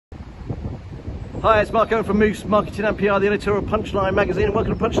Hi, it's Mark Owen from Moose Marketing and PR, the editor of Punchline magazine, and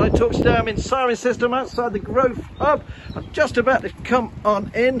welcome to Punchline Talks. Today I'm in Cirencester. I'm outside the Growth Hub. I'm just about to come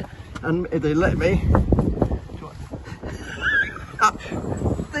on in, and if they let me,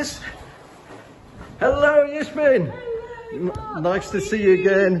 hello Yesim. Nice to see you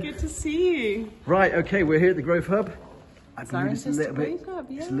again. Good to see you. Right, okay, we're here at the Growth Hub. I believe it's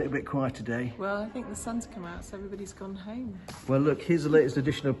a little bit quiet today. Well, I think the sun's come out, so everybody's gone home. Well, look, here's the latest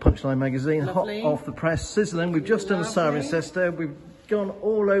edition of Punchline magazine, Lovely. hot off the press, sizzling. We've just done Cirencester. We've gone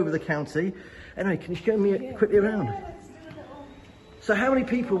all over the county. Anyway, can you show me quickly around? So how many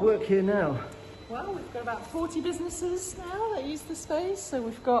people work here now? Well, we've got about 40 businesses now that use the space. So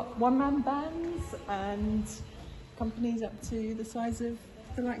we've got one-man bands and companies up to the size of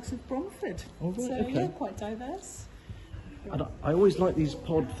the likes of Bromford. Oh, right, so okay. yeah, quite diverse. And I always like these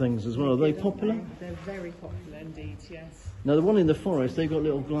pod things as well. Are they popular? They're very popular indeed, yes. Now the one in the forest, they've got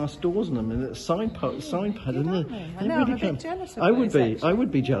little glass doors in them, and it's a sign pad, isn't it? I know, I'm a bit jealous of I would those, be. I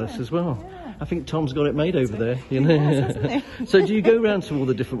would be jealous as well. Yeah. I think Tom's got it made over there. You He know. has, hasn't he? So do you go around to all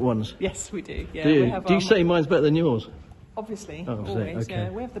the different ones? Yes, we do. Yeah, Do you? We have Do you our- say mine's better than yours? Obviously, Oh, always. okay. Yeah,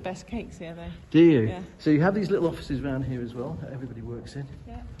 we have the best cakes here, though. Do you? Yeah. So you have these little offices around here as well that everybody works in?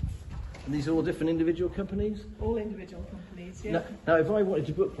 Yeah. And these are all different individual companies? All individual companies, yeah. Now, if I wanted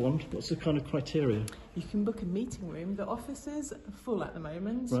to book one, what's the kind of criteria? You can book a meeting room. The offices are full at the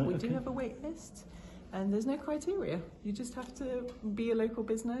moment. Right, we okay. do have a wait list, and there's no criteria. You just have to be a local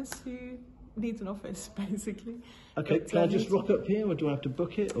business who needs an office, basically. Okay, But, can I just rock up here, or do I have to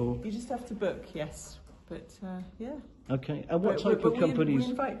book it? Or You just have to book, yes. But yeah. okay, and what But- type but of companies? We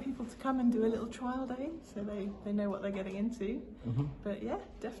invite people to come and do a little trial day, so they know what they're getting into. But yeah,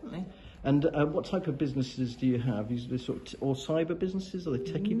 definitely. And what type of businesses do you have? Is this sort of all cyber businesses, or the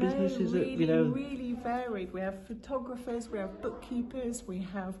techie businesses? Really varied. We have photographers, we have bookkeepers, we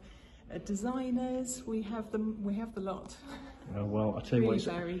have designers. We have them. We have the lot. Oh, well, I tell you Really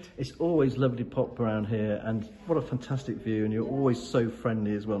what, varied. it's always lovely to pop around here, and what a fantastic view, and you're always so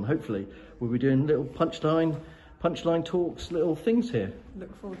friendly as well. And hopefully, we'll be doing little punchline talks, little things here.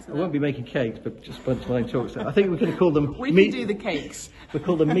 Look forward to I that. won't be making cakes, but just punchline talks. I think we could call them. We can do the cakes. We'll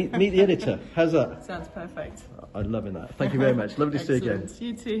call them meet the editor. How's that? Sounds perfect. I'm loving that. Thank you very much. Lovely to see you again. Excellent.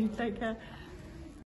 You too. Take care.